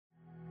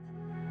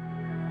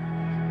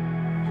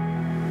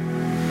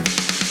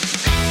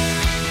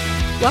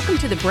Welcome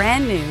to the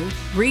brand new,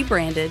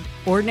 rebranded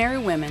Ordinary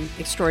Women,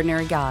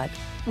 Extraordinary God.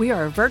 We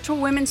are a virtual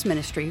women's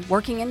ministry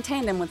working in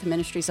tandem with the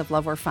ministries of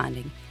Love Worth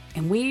Finding,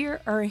 and we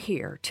are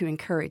here to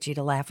encourage you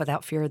to laugh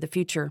without fear of the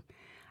future.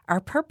 Our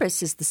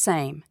purpose is the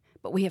same,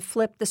 but we have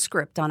flipped the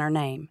script on our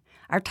name.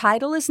 Our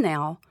title is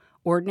now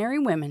Ordinary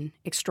Women,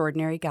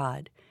 Extraordinary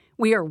God.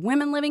 We are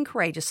women living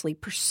courageously,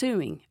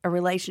 pursuing a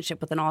relationship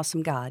with an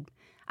awesome God.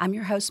 I'm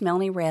your host,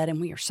 Melanie Redd, and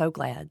we are so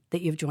glad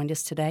that you've joined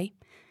us today.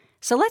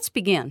 So let's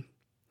begin.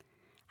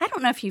 I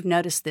don't know if you've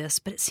noticed this,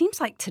 but it seems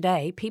like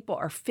today people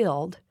are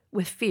filled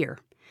with fear.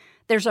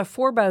 There's a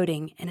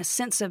foreboding and a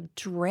sense of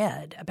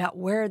dread about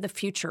where the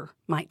future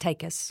might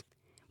take us.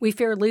 We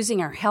fear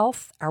losing our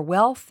health, our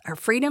wealth, our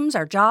freedoms,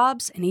 our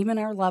jobs, and even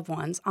our loved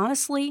ones.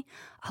 Honestly,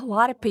 a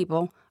lot of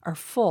people are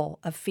full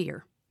of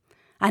fear.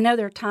 I know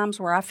there are times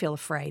where I feel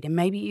afraid, and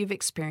maybe you've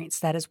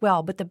experienced that as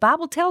well, but the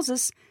Bible tells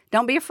us,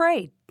 don't be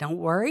afraid, don't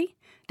worry,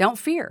 don't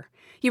fear.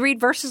 You read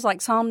verses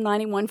like Psalm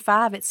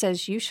 91:5, it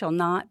says, you shall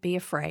not be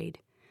afraid.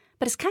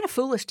 But it's kind of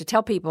foolish to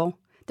tell people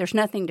there's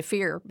nothing to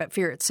fear but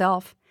fear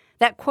itself.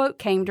 That quote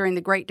came during the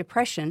Great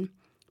Depression.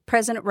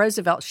 President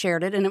Roosevelt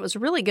shared it, and it was a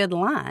really good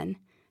line.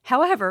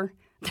 However,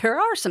 there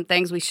are some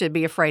things we should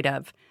be afraid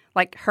of,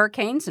 like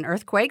hurricanes and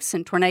earthquakes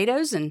and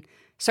tornadoes and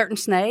certain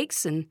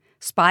snakes and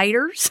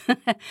spiders.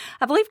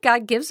 I believe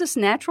God gives us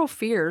natural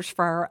fears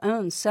for our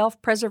own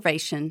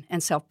self-preservation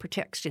and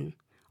self-protection.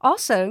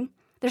 Also,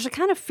 there's a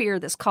kind of fear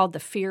that's called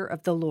the fear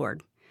of the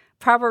Lord.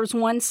 Proverbs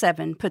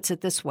 1:7 puts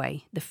it this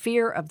way, the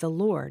fear of the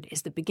Lord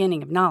is the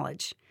beginning of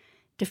knowledge.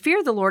 To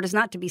fear the Lord is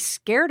not to be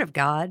scared of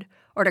God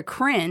or to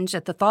cringe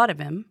at the thought of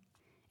Him.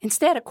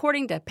 Instead,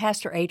 according to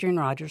Pastor Adrian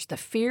Rogers, the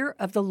fear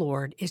of the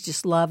Lord is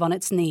just love on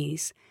its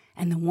knees,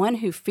 and the one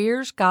who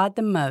fears God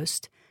the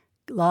most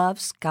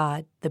loves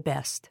God the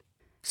best.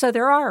 So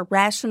there are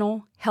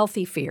rational,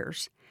 healthy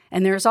fears,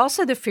 and there is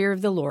also the fear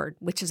of the Lord,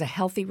 which is a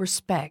healthy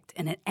respect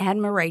and an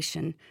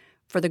admiration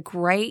for the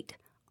great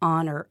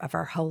honor of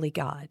our holy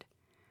God.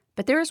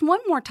 But there is one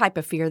more type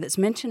of fear that's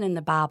mentioned in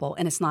the Bible,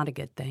 and it's not a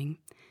good thing.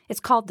 It's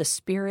called the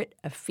spirit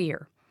of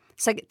fear.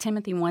 2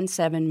 Timothy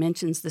 1:7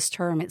 mentions this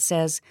term. It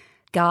says,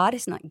 God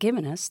has not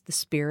given us the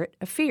spirit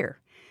of fear.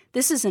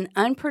 This is an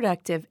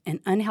unproductive and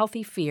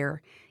unhealthy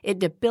fear. It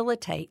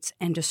debilitates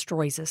and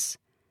destroys us.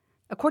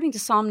 According to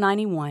Psalm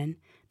 91,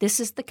 this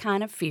is the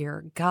kind of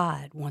fear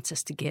God wants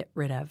us to get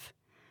rid of.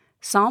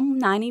 Psalm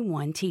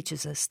 91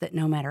 teaches us that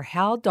no matter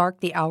how dark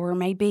the hour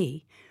may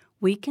be,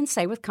 we can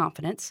say with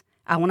confidence,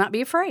 I will not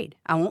be afraid.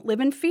 I won't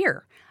live in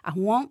fear. I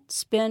won't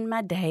spend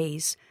my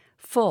days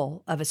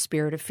full of a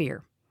spirit of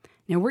fear.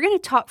 Now, we're going to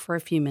talk for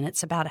a few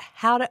minutes about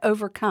how to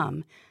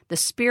overcome the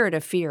spirit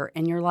of fear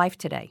in your life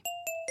today.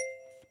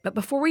 But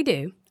before we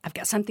do, I've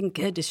got something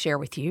good to share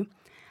with you.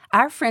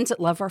 Our friends at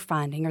Love Worth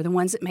Finding are the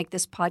ones that make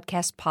this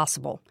podcast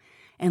possible.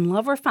 And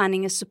Love Worth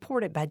Finding is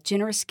supported by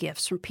generous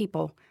gifts from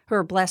people who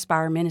are blessed by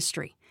our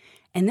ministry.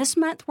 And this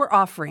month, we're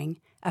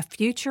offering a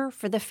Future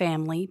for the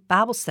Family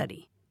Bible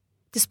study.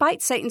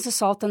 Despite Satan's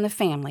assault on the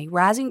family,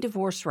 rising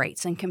divorce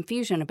rates, and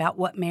confusion about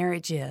what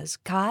marriage is,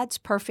 God's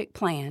perfect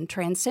plan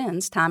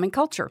transcends time and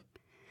culture.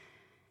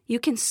 You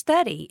can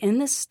study in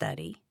this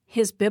study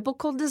His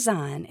biblical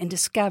design and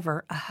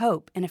discover a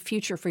hope and a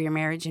future for your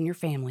marriage and your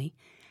family.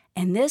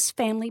 And this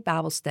family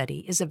Bible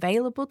study is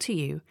available to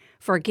you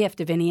for a gift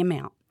of any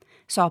amount.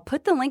 So I'll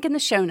put the link in the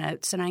show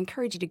notes, and I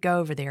encourage you to go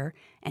over there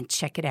and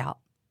check it out.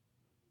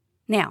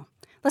 Now,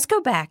 let's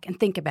go back and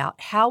think about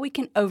how we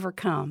can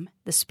overcome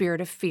the spirit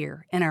of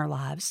fear in our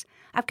lives.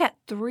 I've got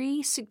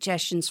 3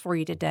 suggestions for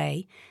you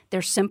today.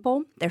 They're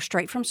simple, they're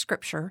straight from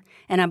Scripture,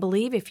 and I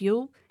believe if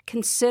you'll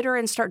consider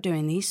and start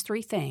doing these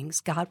 3 things,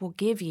 God will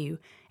give you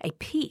a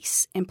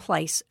peace in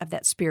place of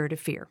that spirit of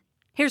fear.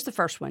 Here's the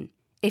first one.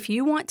 If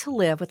you want to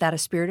live without a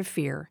spirit of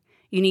fear,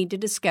 you need to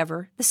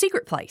discover the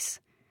secret place.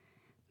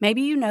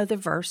 Maybe you know the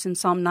verse in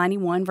Psalm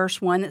 91, verse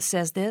 1 that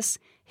says this,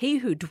 He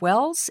who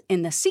dwells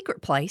in the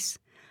secret place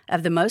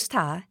of the Most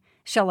High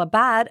shall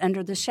abide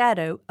under the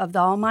shadow of the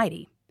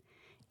Almighty.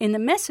 In the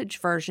Message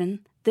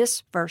version,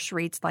 this verse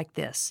reads like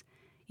this,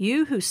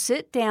 You who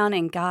sit down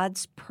in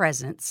God's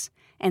presence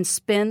and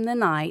spend the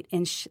night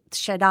in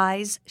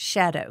Shaddai's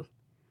shadow.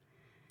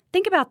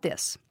 Think about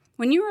this.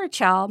 When you were a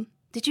child,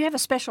 did you have a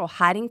special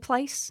hiding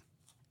place?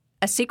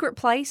 A secret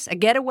place, a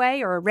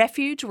getaway, or a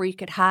refuge where you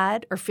could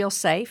hide or feel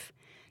safe?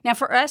 Now,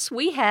 for us,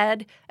 we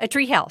had a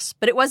tree house,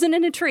 but it wasn't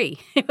in a tree.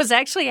 It was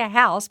actually a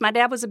house. My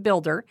dad was a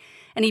builder,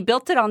 and he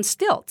built it on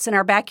stilts in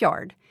our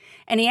backyard.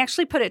 And he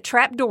actually put a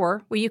trap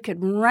door where you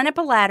could run up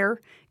a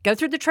ladder, go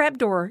through the trap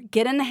door,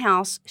 get in the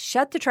house,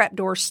 shut the trap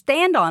door,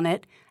 stand on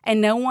it, and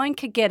no one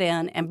could get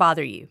in and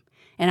bother you.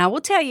 And I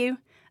will tell you,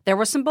 there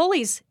were some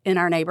bullies in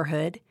our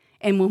neighborhood.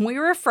 And when we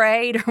were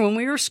afraid or when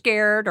we were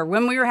scared or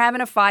when we were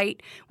having a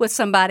fight with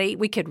somebody,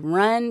 we could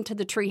run to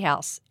the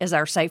treehouse as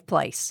our safe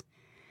place.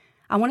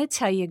 I want to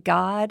tell you,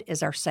 God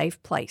is our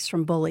safe place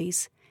from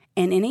bullies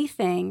and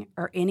anything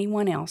or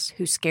anyone else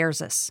who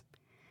scares us.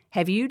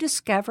 Have you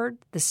discovered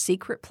the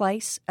secret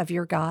place of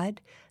your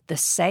God, the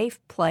safe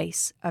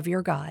place of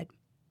your God?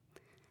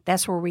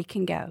 that's where we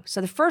can go.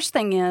 So the first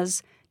thing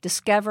is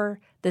discover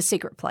the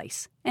secret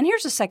place. And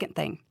here's the second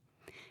thing.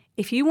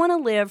 If you want to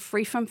live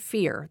free from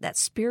fear, that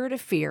spirit of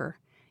fear,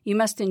 you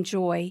must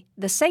enjoy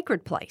the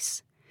sacred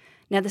place.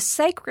 Now, the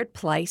sacred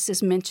place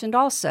is mentioned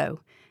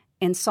also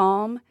in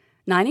Psalm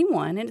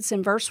 91, and it's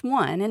in verse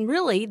 1. And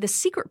really, the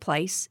secret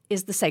place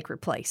is the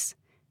sacred place.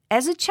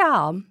 As a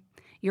child,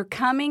 you're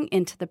coming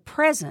into the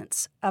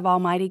presence of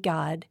Almighty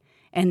God,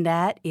 and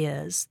that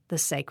is the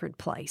sacred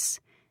place.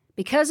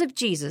 Because of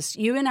Jesus,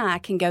 you and I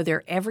can go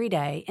there every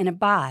day and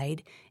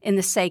abide in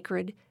the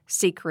sacred,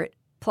 secret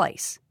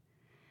place.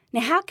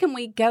 Now, how can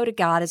we go to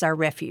God as our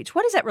refuge?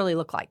 What does that really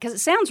look like? Because it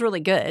sounds really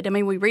good. I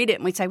mean, we read it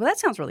and we say, well, that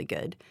sounds really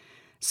good.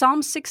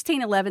 Psalm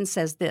 16:11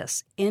 says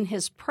this, "In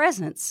His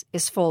presence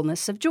is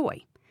fullness of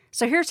joy."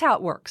 So here's how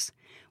it works.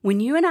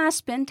 When you and I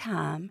spend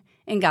time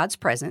in God's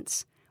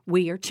presence,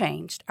 we are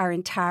changed. Our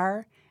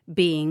entire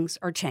beings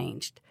are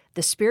changed.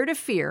 The spirit of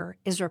fear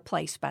is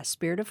replaced by a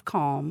spirit of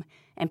calm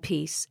and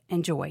peace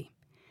and joy.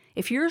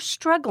 If you're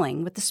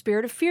struggling with the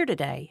spirit of fear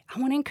today, I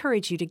want to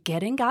encourage you to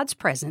get in God's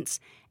presence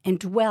and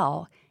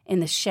dwell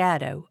in the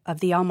shadow of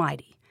the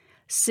Almighty.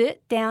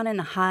 Sit down in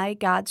the high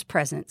God's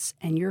presence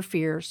and your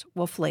fears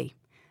will flee.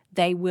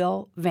 They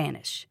will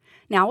vanish.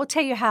 Now, I will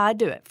tell you how I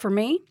do it. For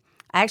me,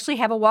 I actually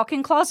have a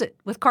walk-in closet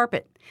with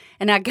carpet.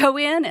 And I go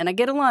in and I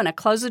get alone. I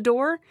close the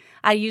door.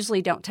 I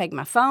usually don't take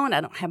my phone.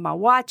 I don't have my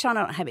watch on.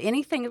 I don't have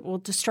anything that will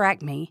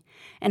distract me.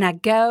 And I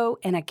go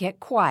and I get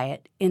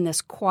quiet in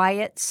this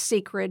quiet,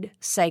 secret,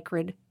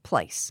 sacred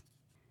place.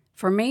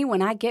 For me,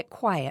 when I get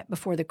quiet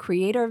before the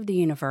Creator of the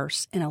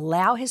universe and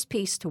allow His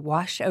peace to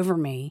wash over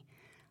me,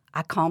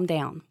 I calm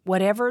down.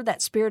 Whatever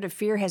that spirit of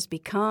fear has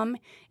become,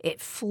 it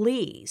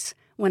flees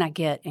when I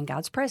get in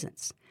God's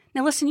presence.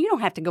 Now listen, you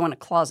don't have to go in a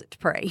closet to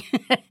pray.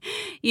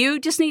 You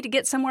just need to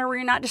get somewhere where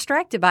you're not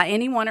distracted by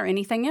anyone or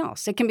anything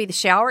else. It can be the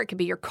shower, it could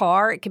be your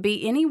car, it could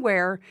be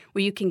anywhere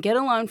where you can get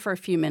alone for a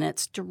few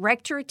minutes,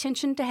 direct your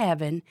attention to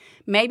heaven,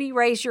 maybe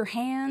raise your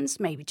hands,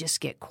 maybe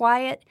just get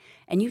quiet,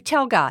 and you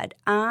tell God,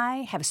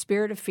 I have a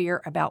spirit of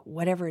fear about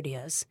whatever it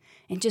is,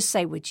 and just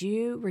say, would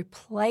you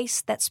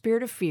replace that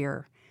spirit of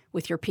fear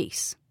with your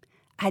peace?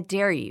 I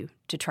dare you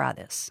to try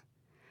this.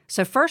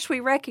 So first we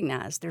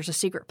recognize there's a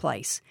secret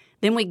place.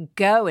 Then we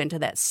go into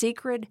that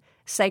secret,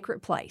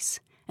 sacred place.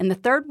 And the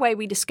third way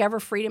we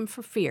discover freedom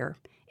from fear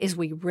is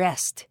we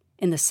rest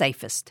in the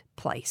safest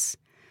place.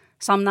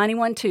 Psalm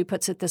 91:2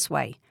 puts it this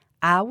way,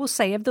 I will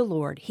say of the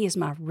Lord, He is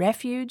my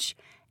refuge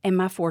and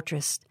my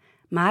fortress,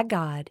 my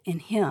God, in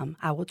Him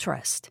I will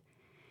trust.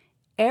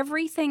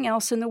 Everything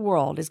else in the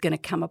world is going to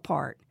come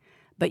apart,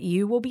 but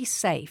you will be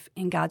safe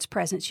in God's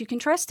presence. You can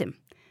trust Him.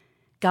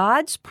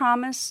 God's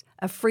promise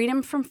of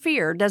freedom from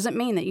fear doesn't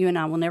mean that you and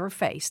I will never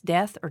face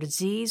death or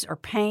disease or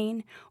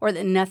pain or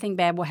that nothing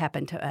bad will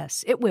happen to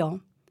us. It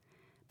will.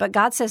 But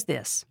God says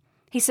this.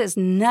 He says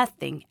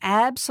nothing,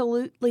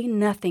 absolutely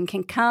nothing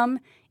can come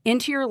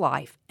into your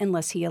life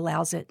unless He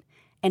allows it,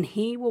 and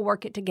He will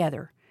work it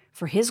together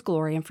for His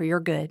glory and for your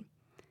good.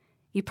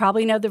 You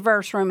probably know the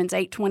verse, Romans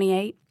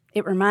 8:28.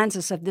 It reminds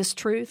us of this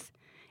truth.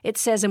 It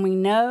says, and we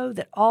know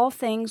that all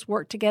things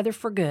work together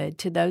for good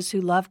to those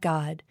who love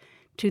God,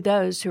 to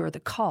those who are the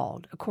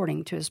called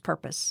according to His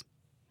purpose.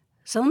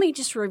 So let me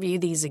just review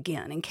these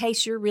again in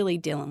case you're really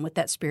dealing with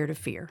that spirit of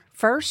fear.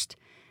 First,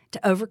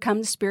 to overcome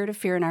the spirit of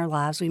fear in our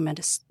lives, we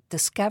must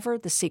discover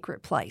the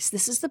secret place.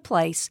 This is the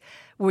place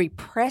where we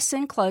press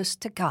in close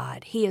to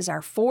God. He is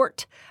our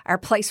fort, our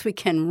place we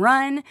can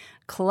run,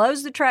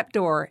 close the trap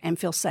door, and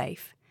feel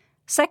safe.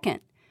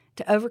 Second,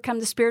 to overcome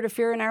the spirit of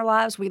fear in our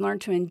lives, we learn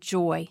to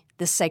enjoy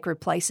this sacred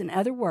place. In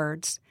other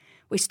words,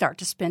 we start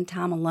to spend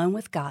time alone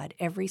with God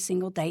every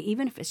single day,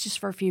 even if it's just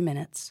for a few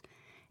minutes.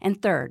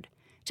 And third,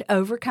 to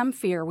overcome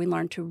fear, we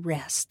learn to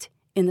rest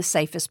in the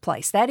safest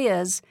place. That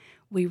is,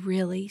 we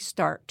really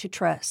start to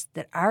trust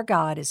that our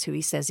God is who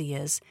He says He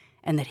is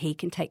and that He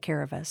can take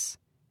care of us.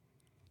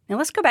 Now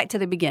let's go back to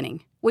the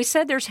beginning. We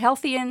said there's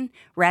healthy and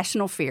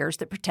rational fears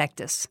that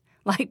protect us,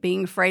 like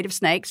being afraid of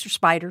snakes or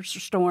spiders or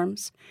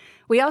storms.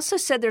 We also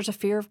said there's a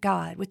fear of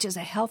God, which is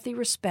a healthy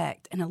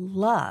respect and a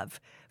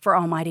love for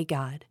Almighty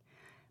God.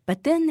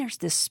 But then there's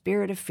this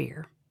spirit of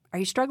fear. Are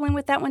you struggling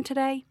with that one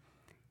today?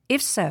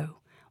 If so,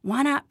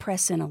 why not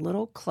press in a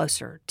little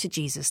closer to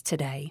Jesus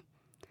today?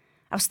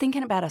 I was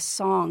thinking about a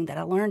song that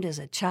I learned as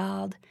a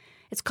child.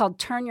 It's called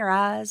Turn Your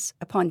Eyes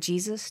Upon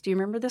Jesus. Do you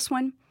remember this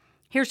one?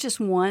 Here's just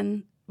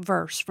one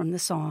verse from the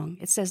song.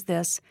 It says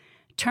this,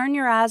 Turn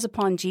your eyes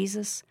upon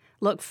Jesus,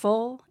 look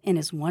full in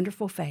His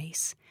wonderful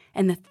face,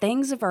 and the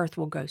things of earth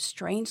will grow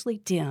strangely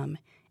dim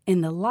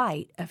in the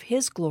light of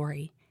His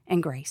glory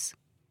and grace.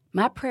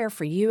 My prayer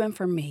for you and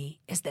for me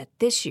is that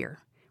this year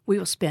we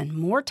will spend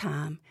more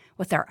time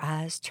with our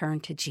eyes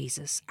turned to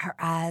Jesus, our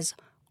eyes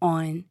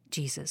on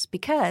Jesus,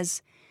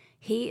 because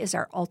He is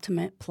our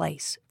ultimate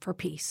place for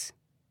peace.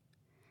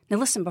 Now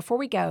listen, before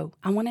we go,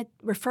 I want to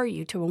refer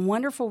you to a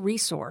wonderful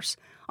resource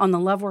on the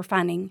Love Worth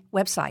Finding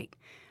website.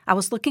 I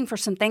was looking for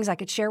some things I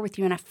could share with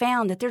you, and I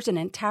found that there's an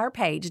entire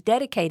page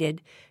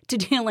dedicated to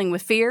dealing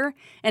with fear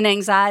and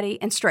anxiety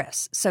and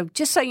stress. So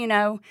just so you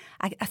know,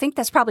 I think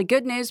that's probably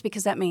good news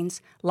because that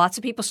means lots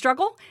of people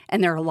struggle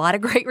and there are a lot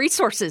of great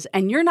resources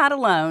and you're not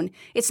alone.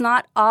 It's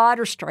not odd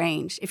or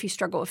strange if you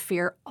struggle with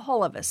fear.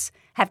 All of us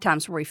have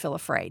times where we feel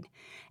afraid.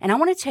 And I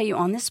want to tell you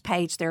on this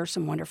page, there are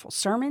some wonderful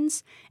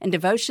sermons and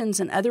devotions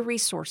and other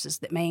resources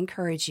that may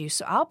encourage you.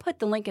 So I'll put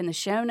the link in the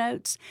show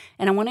notes,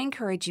 and I want to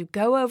encourage you,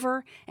 go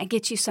over and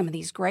get you some of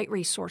these great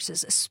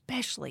resources,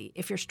 especially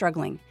if you're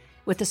struggling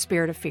with the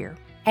spirit of fear.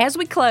 As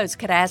we close,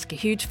 could I ask a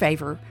huge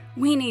favor?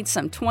 We need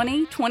some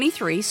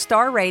 2023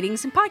 star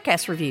ratings and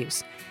podcast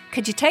reviews.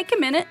 Could you take a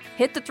minute,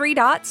 hit the 3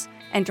 dots,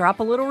 and drop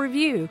a little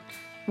review?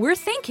 We're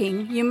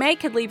thinking you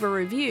could leave a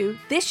review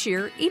this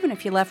year, even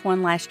if you left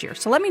one last year.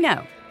 So let me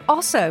know.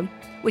 Also,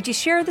 would you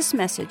share this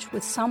message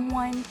with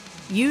someone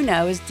you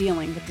know is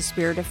dealing with the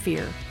spirit of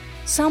fear?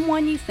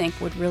 Someone you think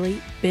would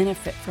really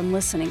benefit from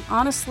listening.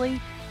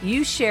 Honestly,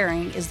 you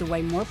sharing is the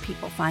way more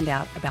people find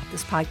out about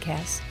this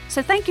podcast.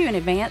 So thank you in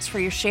advance for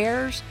your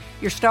shares,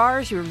 your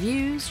stars, your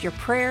reviews, your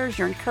prayers,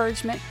 your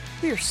encouragement.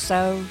 We are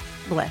so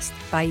blessed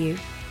by you.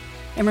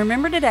 And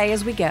remember today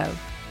as we go,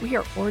 we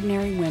are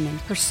ordinary women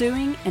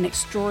pursuing an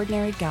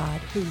extraordinary God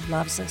who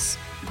loves us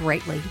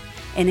greatly.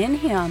 And in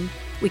Him,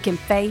 we can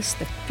face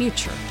the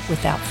future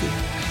without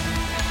fear.